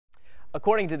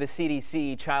According to the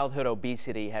CDC, childhood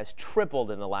obesity has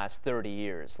tripled in the last 30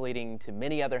 years, leading to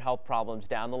many other health problems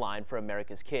down the line for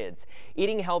America's kids.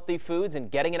 Eating healthy foods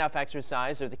and getting enough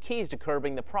exercise are the keys to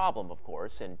curbing the problem, of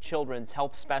course. And children's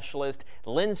health specialist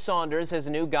Lynn Saunders has a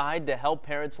new guide to help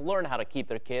parents learn how to keep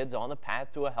their kids on the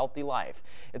path to a healthy life.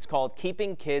 It's called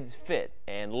Keeping Kids Fit.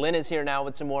 And Lynn is here now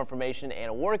with some more information and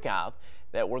a workout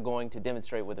that we're going to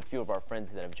demonstrate with a few of our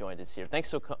friends that have joined us here. Thanks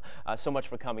so much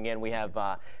for coming in. We have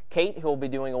Kate, who will be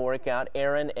doing a workout,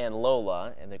 Aaron and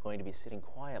Lola, and they're going to be sitting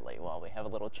quietly while we have a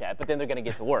little chat, but then they're going to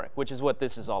get to work, which is what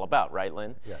this is all about, right,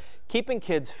 Lynn? Yes. Keeping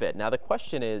kids fit. Now, the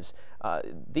question is,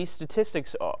 these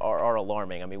statistics are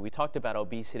alarming. I mean, we talked about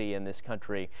obesity in this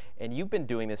country, and you've been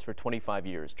doing this for 25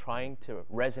 years, trying to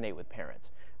resonate with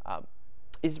parents.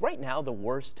 Is right now the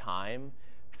worst time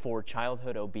for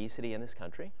childhood obesity in this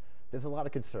country? There's a lot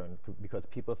of concern because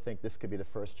people think this could be the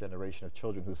first generation of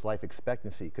children whose life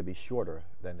expectancy could be shorter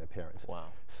than their parents. Wow.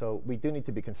 So we do need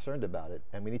to be concerned about it,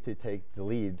 and we need to take the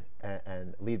lead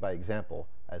and lead by example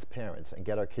as parents and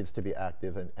get our kids to be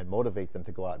active and motivate them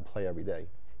to go out and play every day.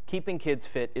 Keeping Kids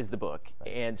Fit is the book.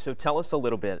 Right. And so tell us a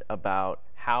little bit about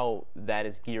how that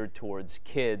is geared towards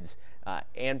kids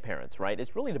and parents, right?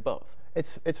 It's really to both.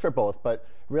 It's for both, but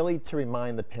really to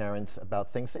remind the parents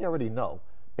about things they already know.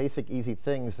 Basic, easy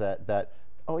things that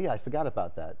oh yeah, I forgot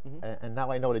about that, and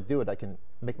now I know to do it. I can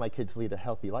make my kids lead a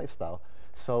healthy lifestyle.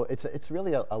 So it's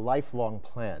really a lifelong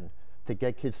plan to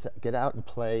get kids to get out and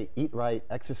play, eat right,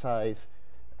 exercise,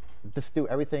 just do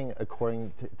everything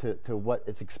according to what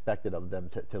is expected of them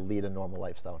to lead a normal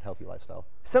lifestyle, a healthy lifestyle.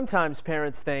 Sometimes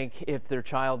parents think if their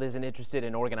child isn't interested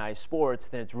in organized sports,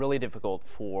 then it's really difficult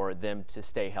for them to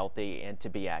stay healthy and to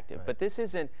be active. Right. But this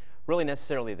isn't really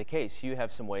necessarily the case. You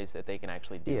have some ways that they can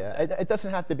actually do that. Yeah, it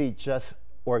doesn't have to be just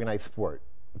organized sport.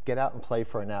 Get out and play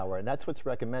for an hour, and that's what's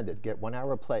recommended. Get 1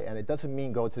 hour of play, and it doesn't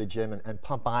mean go to the gym and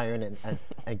pump iron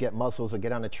and get muscles or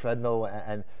get on a treadmill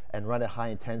and run at high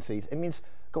intensities. It means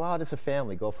go out as a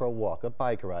family, go for a walk, a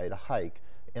bike ride, a hike,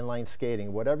 inline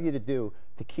skating, whatever you do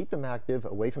to keep them active,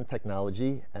 away from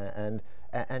technology, and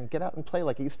get out and play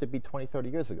like it used to be 20, 30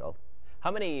 years ago. How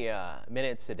many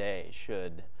minutes a day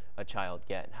should a child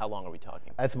get? How long are we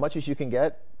talking? As much as you can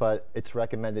get, but it's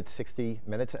recommended 60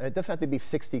 minutes. And it doesn't have to be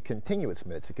 60 continuous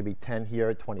minutes. It could be 10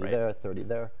 here, 20 right. there, 30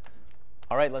 there.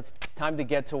 All right, time to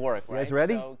get to work, right? You guys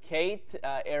ready? So Kate,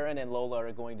 Aaron, and Lola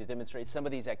are going to demonstrate some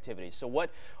of these activities. So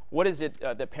what is it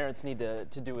that parents need to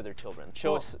do with their children?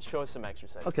 Show us some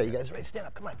exercises. Okay, you guys ready? Stand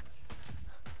up, come on.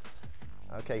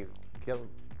 Okay,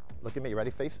 look at me, you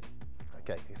ready, face?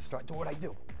 Okay, start doing what I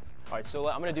do. All right, so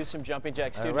I'm going to do some jumping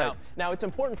jacks too. Right. Now, it's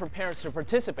important for parents to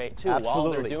participate too Absolutely.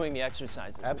 while they're doing the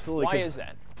exercises. Absolutely. Why is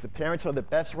that? The parents are the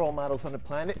best role models on the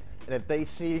planet, and if they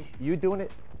see you doing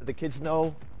it, the kids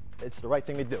know it's the right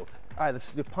thing to do. All right,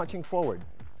 let's do punching forward.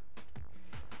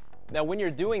 Now, when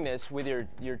you're doing this with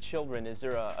your children, is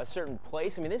there a certain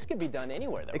place? I mean, this could be done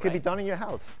anywhere, though, It could be done in your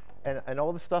house. And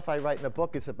all the stuff I write in the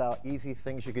book is about easy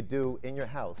things you could do in your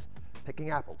house. Picking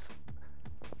apples.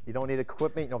 You don't need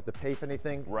equipment, you don't have to pay for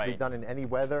anything. Right. Be done in any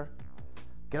weather.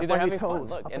 Get See, up on they're your having toes.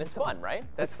 fun. Look, up and on it's your toes. fun, right?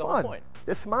 That's the fun. whole point.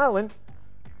 They're smiling.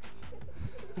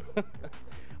 All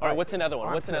right, what's another one?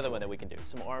 Arm What's another one circles. that we can do?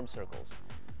 Some arm circles.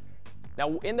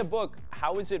 Now, in the book,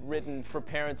 how is it written for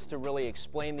parents to really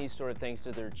explain these sort of things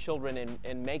to their children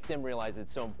and make them realize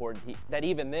it's so important that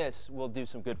even this will do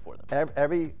some good for them?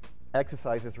 Every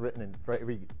exercise is written in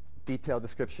very detailed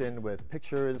description with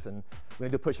pictures, and we're gonna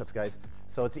do push-ups, guys.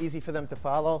 So it's easy for them to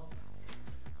follow.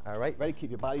 All right, ready? Keep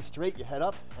your body straight, your head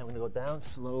up, and we're gonna go down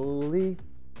slowly,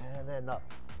 and then up.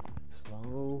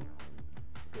 Slow,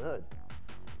 good.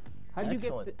 How'd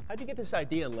Excellent. you get this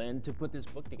idea, Lynn, to put this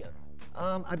book together?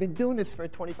 I've been doing this for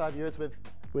 25 years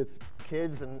with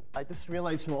kids, and I just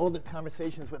realized from all the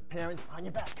conversations with parents on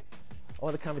your back,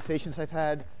 all the conversations I've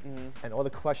had, and all the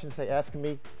questions they ask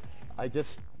me, I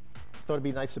just thought it'd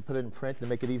be nice to put it in print to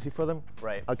make it easy for them.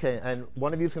 Right. Okay, and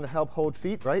one of you is going to help hold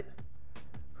feet, right?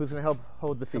 Who's going to help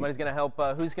hold the feet? Somebody's going to help.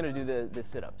 Who's going to do the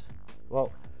sit-ups?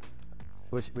 Well,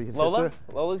 was your Lola?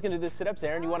 sister? Lola's going to do the sit-ups.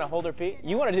 Aaron, you want to hold her feet?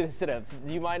 You want to do the sit-ups.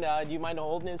 Do you mind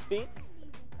holding his feet?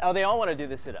 Oh, they all want to do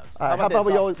the sit-ups. How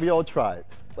about we all try it?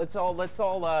 Let's all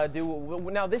do.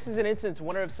 Now, this is an instance.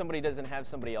 Wonder if somebody doesn't have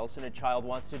somebody else and a child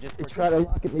wants to just. You try to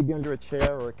lock it maybe under a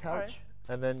chair or a couch, right.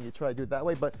 and then you try to do it that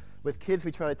way. But with kids,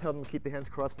 we try to tell them to keep the hands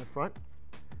crossed in front.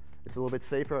 It's a little bit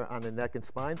safer on the neck and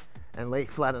spine, and lay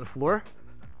flat on the floor.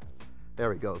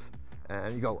 There it goes.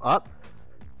 And you go up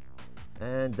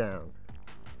and down.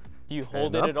 Do you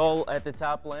hold it at all at the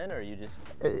top, Lynn, or you just?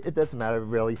 It doesn't matter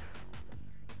really.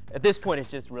 At this point, it's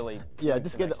just really. Yeah,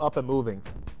 just get it up and moving.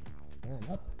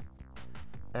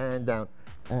 And down.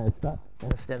 And stop.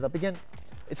 And stand up again.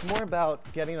 It's more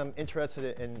about getting them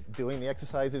interested in doing the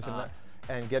exercises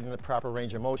and getting the proper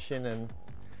range of motion and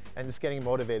just getting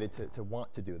motivated to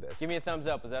want to do this. Give me a thumbs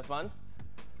up. Was that fun?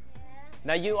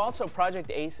 Now, you also,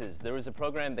 Project ACES, there was a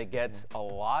program that gets a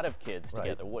lot of kids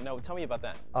together. Right. Now, tell me about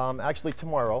that. Actually,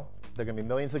 tomorrow, there are going to be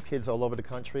millions of kids all over the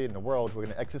country and the world who are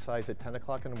going to exercise at 10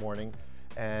 o'clock in the morning.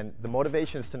 And the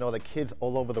motivation is to know that kids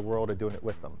all over the world are doing it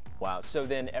with them. Wow. So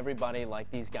then everybody like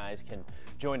these guys can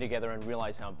join together and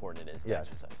realize how important it is to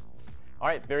exercise. All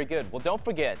right. Very good. Well, don't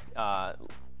forget,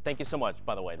 thank you so much,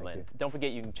 by the way, Lynn. Don't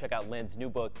forget you can check out Lynn's new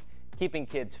book, Keeping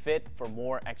Kids Fit, for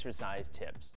more exercise tips.